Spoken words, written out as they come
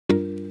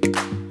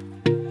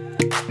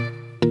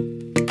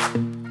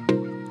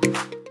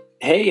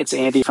Hey, it's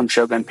Andy from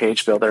Shogun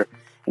Page Builder,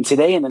 and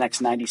today in the next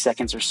 90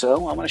 seconds or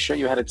so, I want to show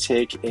you how to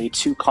take a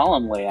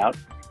two-column layout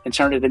and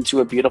turn it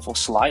into a beautiful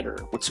slider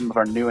with some of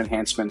our new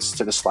enhancements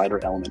to the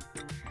slider element.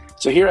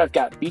 So here I've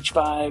got beach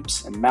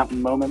vibes and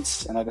mountain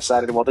moments, and I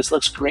decided, well, this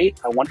looks great.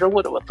 I wonder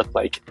what it would look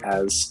like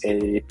as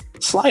a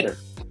slider.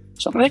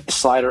 So I'm going to take the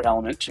slider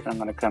element, and I'm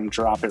going to come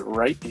drop it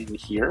right in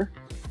here.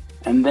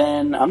 And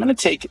then I'm going to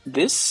take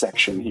this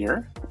section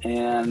here,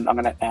 and I'm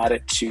going to add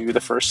it to the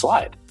first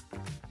slide.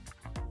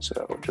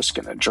 So we're just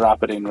going to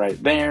drop it in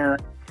right there.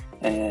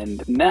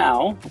 And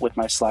now with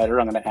my slider,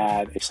 I'm going to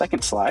add a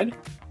second slide.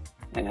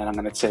 And I'm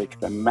going to take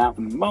the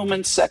mountain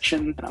moments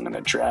section and I'm going to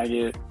drag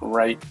it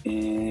right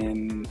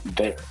in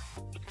there.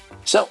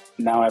 So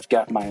now I've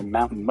got my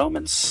mountain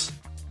moments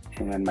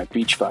and my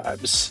beach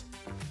vibes.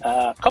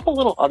 A couple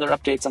little other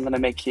updates I'm going to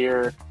make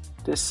here.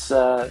 This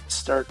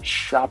start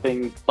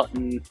shopping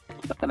button,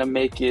 I'm going to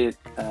make it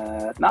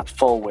not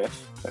full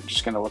width, but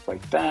just going to look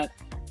like that.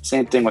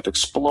 Same thing with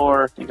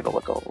Explore. I think it'll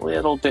look a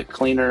little bit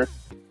cleaner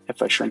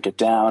if I shrink it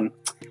down.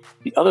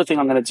 The other thing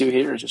I'm going to do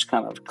here is just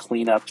kind of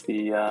clean up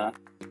the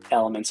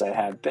elements I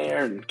had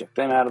there and get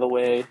them out of the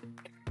way.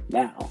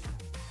 Now,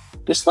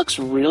 this looks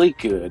really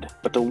good,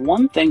 but the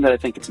one thing that I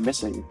think it's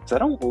missing is I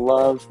don't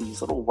love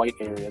these little white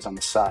areas on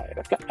the side.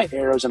 I've got my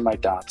arrows and my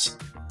dots,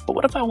 but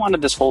what if I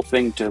wanted this whole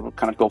thing to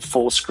kind of go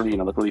full screen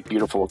and look really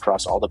beautiful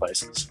across all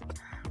devices?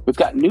 We've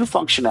got new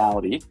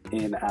functionality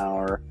in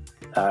our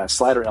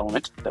slider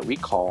element that we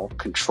call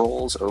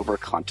controls over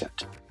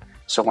content.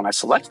 So when I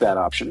select that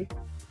option,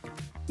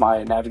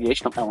 my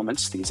navigational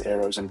elements, these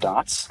arrows and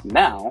dots,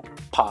 now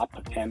pop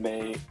and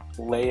they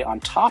lay on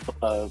top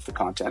of the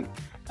content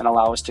and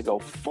allow us to go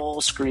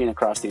full screen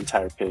across the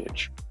entire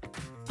page.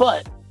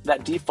 But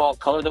that default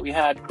color that we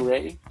had,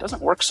 gray,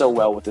 doesn't work so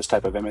well with this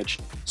type of image.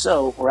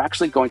 So we're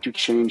actually going to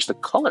change the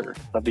color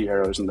of the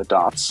arrows and the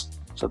dots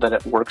so that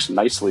it works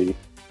nicely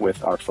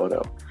with our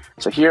photo.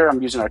 So here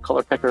I'm using our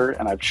color picker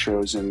and I've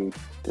chosen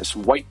this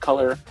white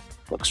color.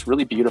 Looks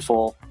really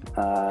beautiful.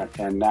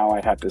 And now I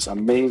have this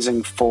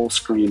amazing full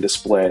screen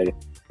display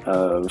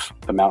of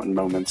the mountain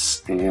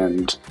moments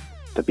and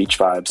the beach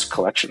vibes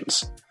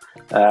collections.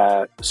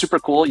 Super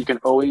cool. You can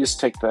always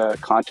take the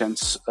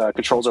contents,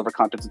 controls over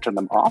contents and turn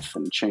them off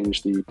and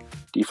change the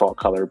default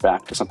color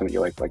back to something that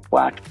you like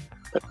black.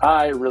 But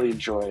I really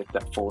enjoy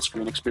that full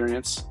screen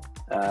experience,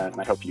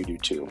 and I hope you do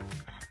too.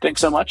 Thanks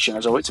so much, and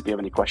as always, if you have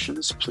any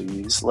questions,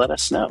 please let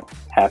us know.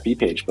 Happy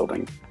page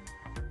building.